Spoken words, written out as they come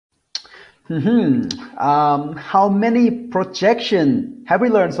How many projection have we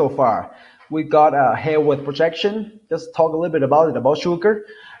learned so far? We got a Hayward projection. Just talk a little bit about it, about sugar.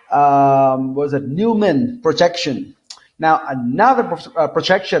 Was it Newman projection? Now another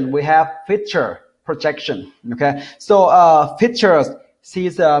projection, we have Fischer projection. Okay, so Fischer,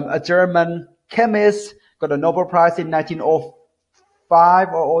 he's a German chemist, got a Nobel Prize in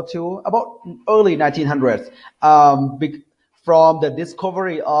 1905 or 02, about early 1900s. From the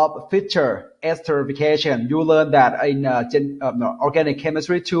discovery of Fischer esterification, you learn that in organic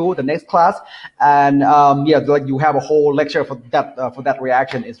chemistry too, the next class, and yeah, like you have a whole lecture for that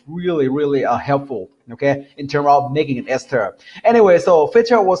reaction. It's really helpful, okay, in terms of making an ester. Anyway, so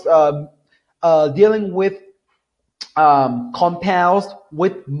Fischer was dealing with compounds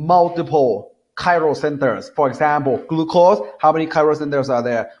with multiple chiral centers. For example, glucose, how many chiral centers are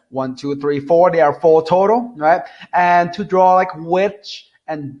there? 1, 2, 3, 4. There are 4 total, right? And to draw like wedge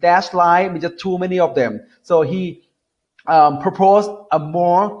and dashed line, just too many of them. So he proposed a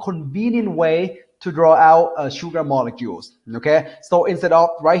more convenient way to draw out sugar molecules. Okay, so instead of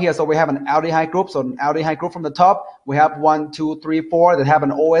right here, so we have an aldehyde group. So an aldehyde group from the top, we have 1, 2, 3, 4 that have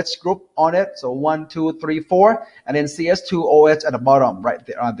an OH group on it. So 1, 2, 3, 4, and then CS2OH at the bottom, right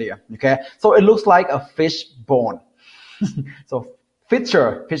there on there. Okay, so it looks like a fish bone. So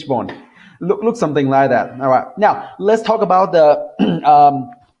Fischer fish bone, look something like that. All right, now let's talk about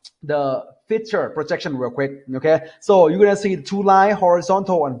the Fischer projection real quick. Okay, so you're gonna see the two lines,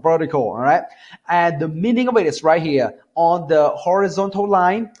 horizontal and vertical. All right, and the meaning of it is right here. On the horizontal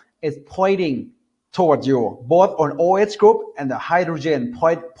line is pointing towards you, both on OH group and the hydrogen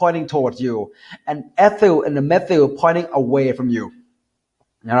pointing towards you, and ethyl and the methyl pointing away from you.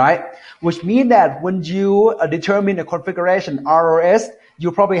 All right, which means that when you determine a configuration R or S,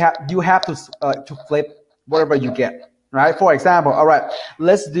 you probably have to flip whatever you get. Right. For example, all right,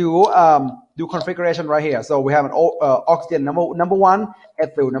 let's do configuration right here. So we have an oxygen number 1,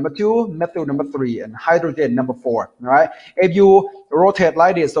 ethyl number 2, methyl number 3, and hydrogen number 4. All right. If you rotate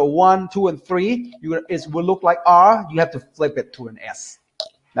like this, so 1, 2, and 3, it will look like R. You have to flip it to an S.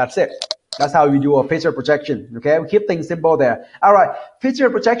 That's it. That's how you do a Fischer projection. Okay, we keep things simple there. All right, Fischer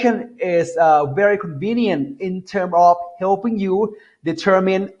projection is very convenient in terms of helping you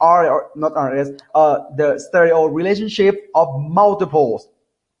determine the stereo relationship of multiples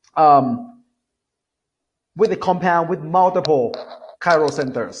with a compound with multiple chiral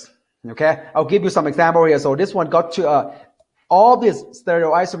centers. Okay, I'll give you some example here. So this one got to all these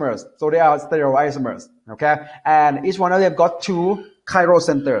stereoisomers. So they are stereoisomers. Okay, and each one of them got 2 chiral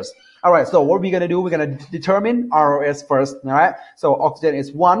centers. All right, so what we're going to do, we're going to determine ROS first. All right, so oxygen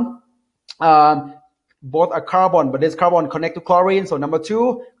is 1. Both are carbon, but this carbon connect to chlorine. So number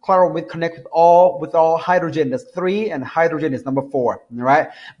 2, chlorine will connect with all hydrogen. That's 3, and hydrogen is number 4. All right,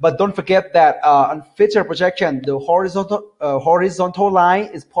 but don't forget that on Fischer projection, the horizontal line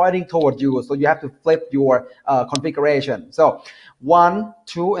is pointing towards you. So you have to flip your configuration. So 1,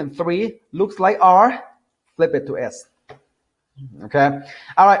 2, and 3 looks like R. Flip it to S. Okay.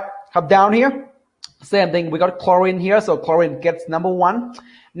 All right. Come down here. Same thing. We got chlorine here. So chlorine gets number 1.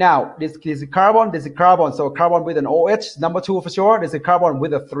 Now this is carbon. This is carbon. So carbon with an OH. Number 2 for sure. This is carbon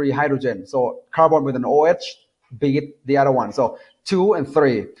with a 3 hydrogen. So carbon with an OH beat the other one. So 2 and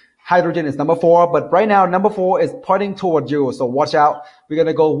 3. Hydrogen is number 4. But right now number 4 is pointing towards you. So watch out. We're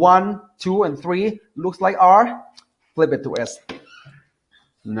gonna go 1, 2, and 3. Looks like R. Flip it to S.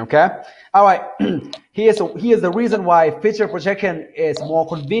 Okay. All right. Here's the reason why Fischer projection is more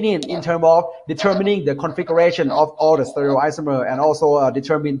convenient in terms of determining the configuration of all the stereoisomer and also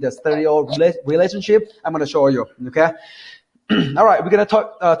determine the stereo relationship. I'm going to show you. Okay. All right. We're going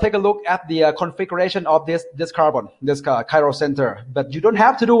to take a look at the configuration of this carbon, this chiral center. But you don't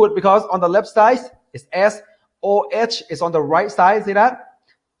have to do it because on the left side is S. OH is on the right side. See that?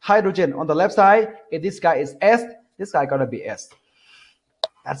 Hydrogen on the left side. If this guy is S, this guy gonna be S.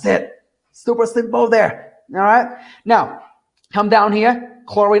 That's it. Super simple there. All right. Now, come down here.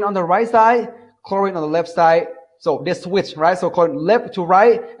 Chlorine on the right side, chlorine on the left side. So they switch, right? So chlorine left to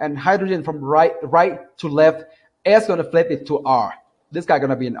right and hydrogen from right to left. S gonna flip it to R. This guy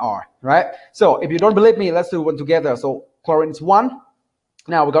gonna be an R, right? So if you don't believe me, let's do one together. So chlorine is 1.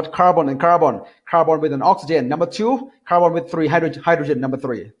 Now we got carbon and carbon. Carbon with an oxygen. Number 2. Carbon with 3 hydrogen. Number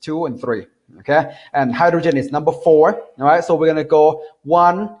 3. 2 and 3. Okay. And hydrogen is number 4. All right. So we're gonna go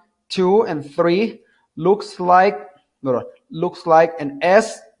 1, 2, and 3. Looks like an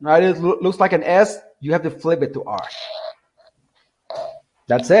S. Right. It looks like an S. You have to flip it to R.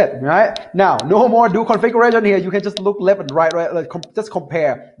 That's it, right? Now, no more do configuration here. You can just look left and right, right? Just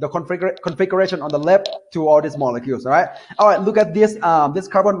compare the configuration on the left to all these molecules, all right? All right, look at this this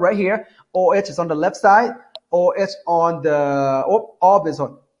carbon right here. OH is on the left side. OH on the this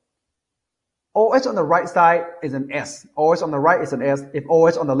one. OH on the right side is an S. OH on the right is an S. If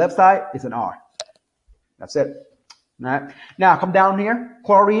OH on the left side, it's an R. That's it. All right. Now come down here.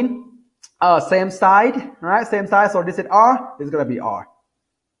 Chlorine, same side, right? Same side. So this is R. This is gonna be R.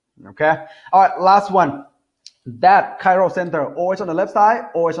 Okay. All right. Last one. That chiral center. OH on the left side.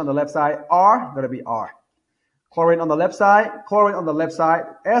 OH on the left side. R gonna be R. Chlorine on the left side. Chlorine on the left side.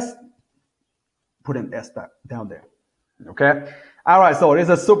 S. Put an S down there. Okay. All right. So this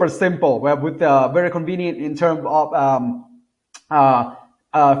is super simple. Well, with very convenient in terms of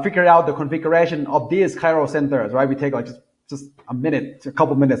figure out the configuration of these chiral centers, right? We take like just a minute, a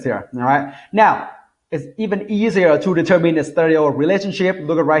couple minutes here, all right? Now, it's even easier to determine the stereo relationship.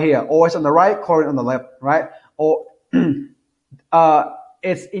 Look at right here, OH on the right, chlorine on the left, right? Or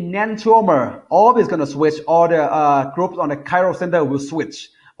it's enantiomer. Always gonna switch. All the groups on the chiral center will switch.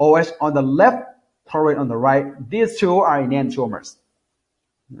 OH on the left, chlorine on the right. These two are enantiomers.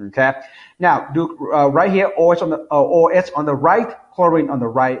 Okay. Now, do right here, OH on the right, chlorine on the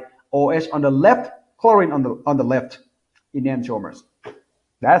right, OH on the left, chlorine on the left, enantiomers.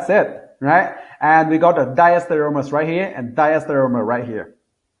 That's it, right? And we got the diastereomers right here and diastereomer right here.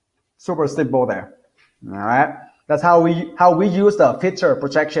 Super simple there. All right. That's how we use the Fischer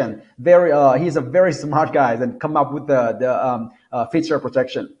projection. He's a very smart guy and come up with the Fischer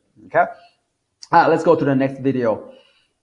projection. Okay. Let's go to the next video.